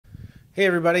Hey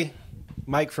everybody,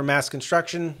 Mike from Mass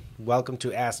Construction. Welcome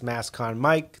to Ask MassCon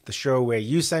Mike, the show where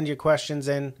you send your questions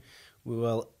in. We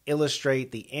will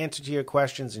illustrate the answer to your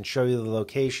questions and show you the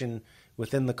location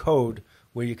within the code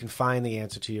where you can find the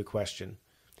answer to your question.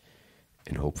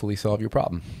 And hopefully solve your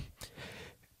problem.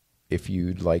 If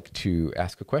you'd like to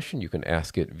ask a question, you can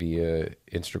ask it via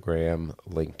Instagram,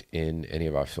 LinkedIn, any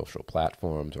of our social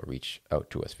platforms, or reach out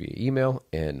to us via email,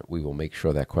 and we will make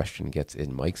sure that question gets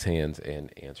in Mike's hands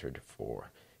and answered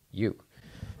for you.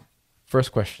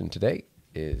 First question today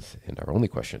is, and our only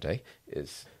question today,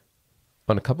 is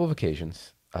on a couple of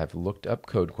occasions, I've looked up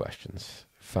code questions,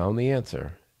 found the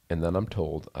answer, and then I'm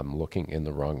told I'm looking in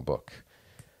the wrong book.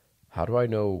 How do I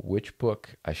know which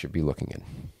book I should be looking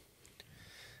in?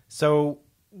 So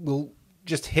we'll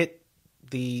just hit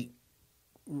the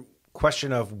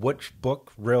question of which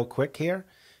book real quick here.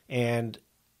 And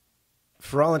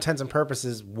for all intents and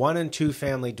purposes, 1 and 2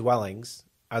 family dwellings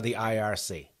are the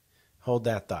IRC. Hold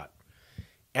that thought.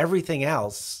 Everything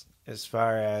else, as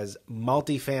far as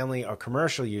multifamily or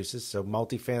commercial uses, so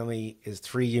multifamily is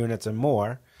 3 units or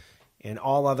more, and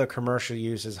all other commercial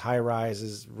uses, high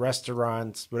rises,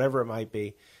 restaurants, whatever it might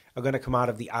be, are going to come out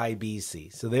of the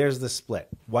IBC. So there's the split.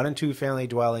 1 and 2 family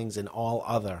dwellings and all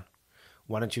other.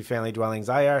 1 and 2 family dwellings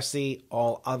IRC,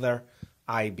 all other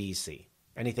IBC.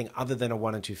 Anything other than a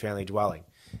 1 and 2 family dwelling.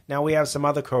 Now we have some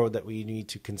other code that we need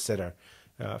to consider.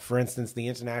 For instance, the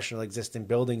International Existing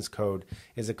Buildings Code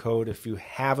is a code if you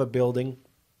have a building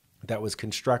that was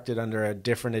constructed under a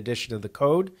different edition of the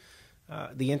code.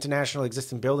 The International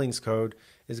Existing Buildings Code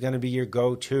is going to be your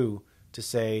go-to to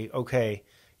say, okay,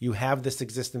 you have this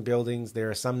existing buildings, there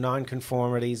are some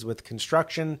nonconformities with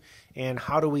construction, and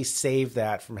how do we save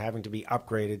that from having to be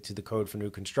upgraded to the code for new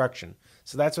construction?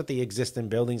 So that's what the Existing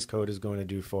Buildings Code is going to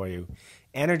do for you.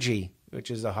 Energy,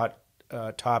 which is a hot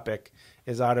topic,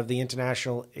 is out of the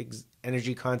International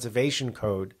Energy Conservation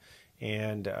Code,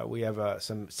 and we have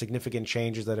some significant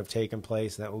changes that have taken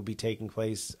place, and that will be taking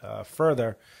place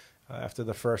further after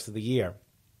the first of the year.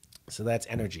 So that's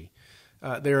energy.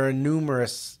 There are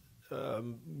numerous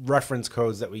reference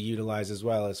codes that we utilize as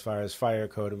well, as far as fire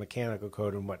code and mechanical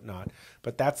code and whatnot.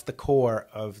 But that's the core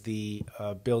of the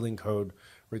building code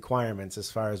requirements as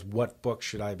far as what book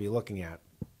should I be looking at.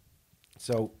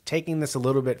 So taking this a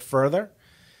little bit further,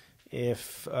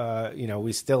 if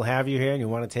we still have you here and you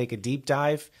want to take a deep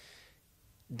dive,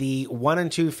 the 1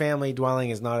 and 2 family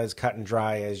dwelling is not as cut and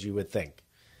dry as you would think.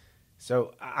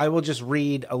 So I will just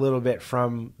read a little bit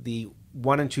from the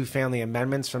 1 and 2 family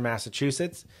amendments from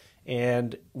Massachusetts.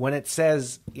 And when it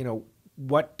says,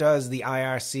 what does the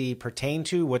IRC pertain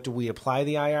to? What do we apply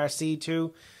the IRC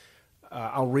to?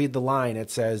 I'll read the line. It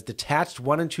says, detached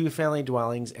 1 and 2 family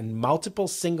dwellings and multiple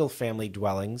single family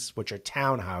dwellings, which are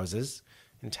townhouses,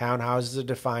 and townhouses are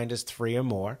defined as 3 or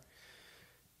more,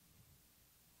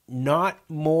 not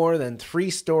more than 3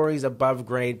 stories above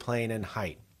grade plane in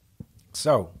height.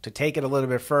 So to take it a little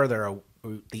bit further,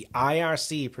 the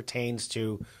IRC pertains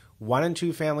to 1 and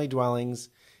 2 family dwellings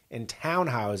and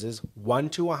townhouses, 1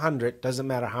 to 100, doesn't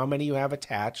matter how many you have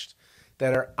attached,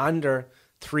 that are under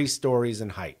 3 stories in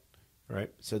height,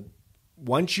 right? So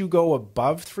once you go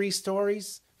above 3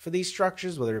 stories for these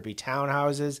structures, whether it be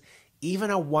townhouses,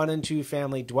 even a 1 and 2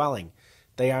 family dwelling,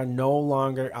 they are no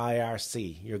longer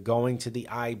IRC. You're going to the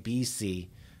IBC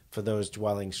for those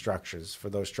dwelling structures, for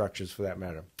those structures for that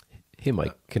matter. Hey,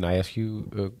 Mike, can I ask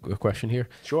you a question here?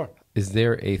 Sure. Is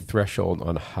there a threshold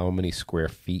on how many square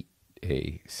feet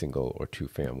a single or 2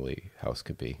 family house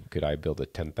could be? Could I build a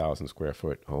 10,000 square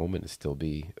foot home and still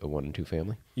be a 1 and 2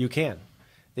 family? You can.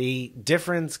 The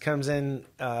difference comes in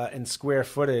square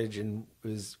footage and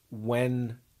is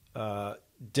when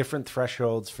different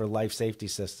thresholds for life safety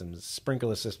systems,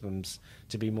 sprinkler systems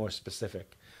to be more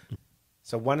specific.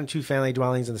 So 1 and 2 family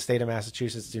dwellings in the state of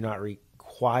Massachusetts do not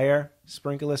require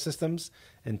sprinkler systems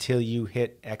until you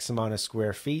hit X amount of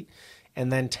square feet.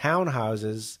 And then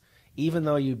townhouses, even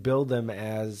though you build them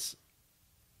as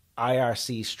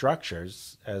IRC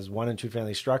structures, as 1 and 2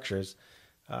 family structures,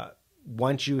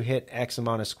 once you hit X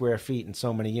amount of square feet and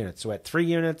so many units. So at 3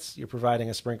 units, you're providing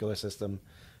a sprinkler system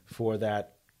for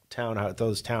that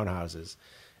those townhouses.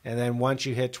 And then once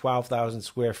you hit 12,000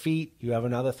 square feet, you have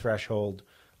another threshold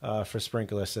for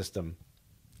sprinkler system.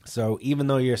 So even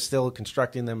though you're still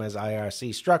constructing them as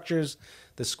IRC structures,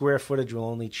 the square footage will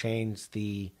only change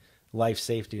the life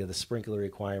safety of the sprinkler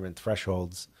requirement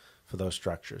thresholds for those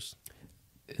structures.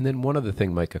 And then one other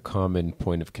thing, Mike, a common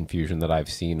point of confusion that I've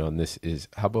seen on this is,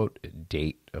 how about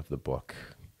date of the book?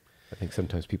 I think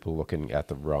sometimes people are looking at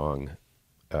the wrong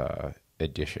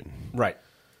edition. Right.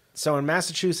 So in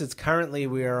Massachusetts, currently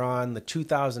we are on the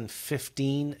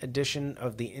 2015 edition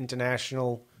of the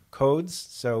international codes.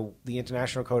 So the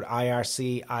international code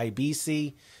IRC,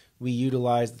 IBC, we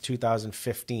utilize the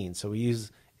 2015. So we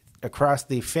use across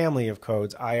the family of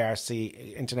codes,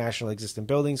 IRC, International Existing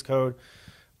Buildings Code,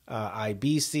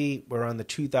 IBC, we're on the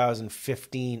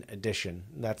 2015 edition.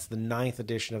 That's the 9th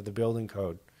edition of the building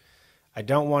code. I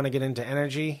don't want to get into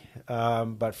energy,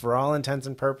 but for all intents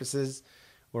and purposes,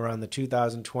 we're on the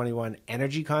 2021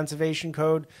 Energy Conservation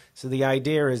Code. So the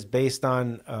idea is based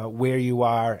on where you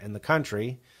are in the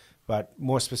country, but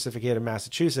more specific here to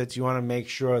Massachusetts, you want to make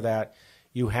sure that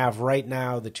you have right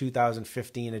now the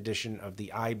 2015 edition of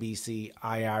the IBC,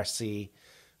 IRC,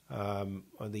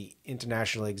 or the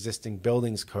International Existing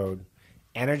Buildings Code.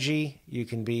 Energy, you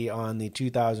can be on the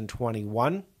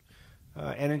 2021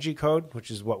 Energy Code,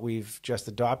 which is what we've just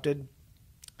adopted,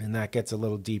 and that gets a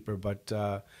little deeper, but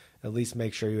at least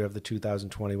make sure you have the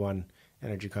 2021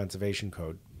 Energy Conservation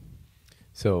Code.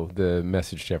 So the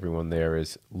message to everyone there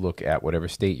is look at whatever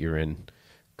state you're in,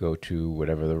 go to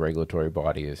whatever the regulatory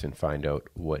body is, and find out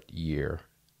what year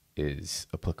is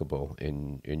applicable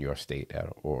in your state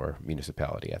or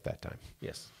municipality at that time.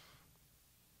 Yes.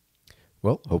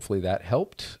 Well, hopefully that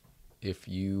helped. If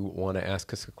you want to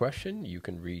ask us a question, you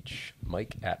can reach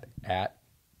Mike at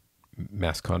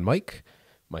MassConMike,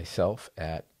 myself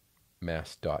at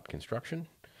mass.construction.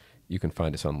 You can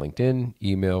find us on LinkedIn,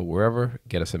 email, wherever.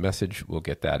 Get us a message. We'll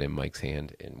get that in Mike's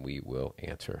hand, and we will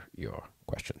answer your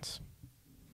questions.